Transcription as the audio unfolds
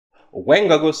When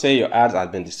Google say your ads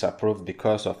have been disapproved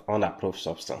because of unapproved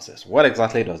substances, what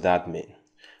exactly does that mean?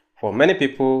 For many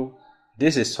people,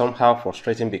 this is somehow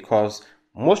frustrating because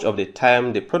most of the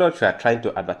time the product you are trying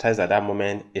to advertise at that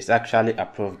moment is actually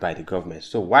approved by the government.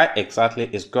 So why exactly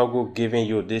is Google giving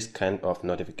you this kind of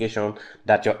notification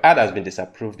that your ad has been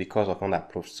disapproved because of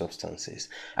unapproved substances?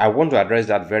 I want to address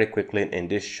that very quickly in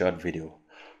this short video.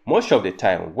 Most of the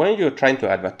time, when you're trying to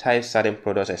advertise certain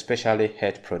products, especially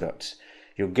health products,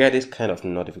 you get this kind of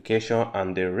notification,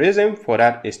 and the reason for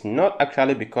that is not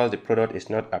actually because the product is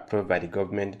not approved by the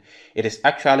government. It is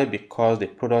actually because the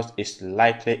product is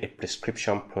likely a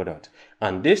prescription product,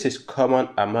 and this is common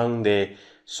among the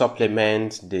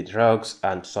supplements, the drugs,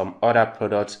 and some other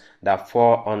products that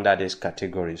fall under this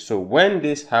category. So when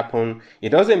this happens, it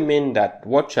doesn't mean that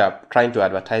what you are trying to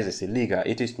advertise is illegal.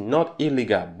 It is not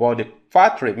illegal, but the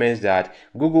fact remains that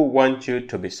Google wants you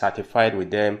to be certified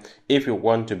with them if you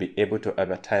want to be able to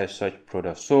advertise such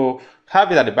products. So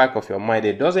have it at the back of your mind.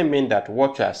 It doesn't mean that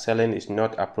what you are selling is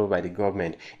not approved by the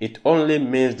government. It only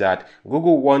means that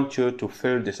Google wants you to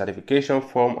fill the certification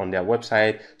form on their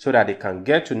website so that they can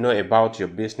get to know about your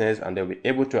business, and they'll be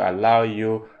able to allow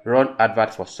you run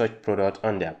advert for such product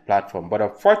on their platform. But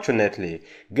unfortunately,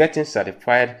 getting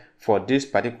certified for this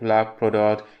particular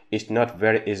product is not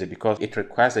very easy because it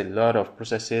requires a lot of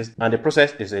processes, and the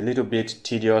process is a little bit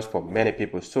tedious for many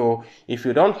people. So if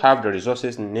you don't have the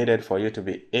resources needed for you to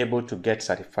be able to get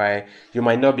certified, you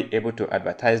might not be able to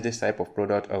advertise this type of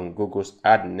product on Google's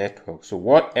ad network. So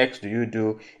what else do you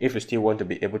do if you still want to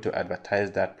be able to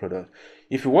advertise that product?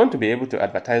 If you want to be able to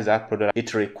advertise that product,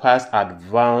 it requires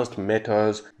advanced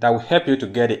methods that will help you to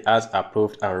get the ads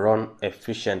approved and run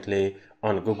efficiently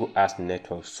on Google Ads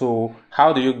network. So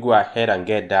how do you go ahead and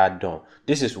get that done?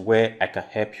 This is where I can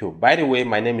help you. By the way,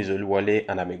 my name is Oluwole,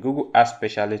 and I'm a Google Ads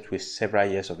specialist with several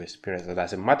years of experience. And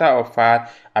as a matter of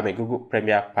fact, I'm a Google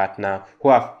Premier partner who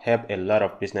have helped a lot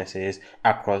of businesses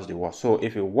across the world. So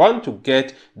if you want to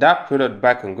get that product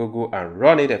back on Google and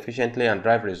run it efficiently and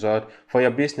drive results for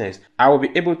your business, I will be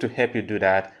able to help you do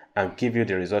that and give you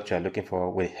the results you are looking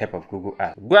for with the help of Google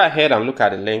Ads. Go ahead and look at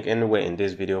the link anywhere in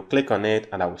this video, click on it,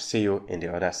 and I will see you in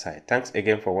the other side. Thanks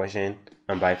again for watching,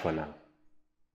 and bye for now.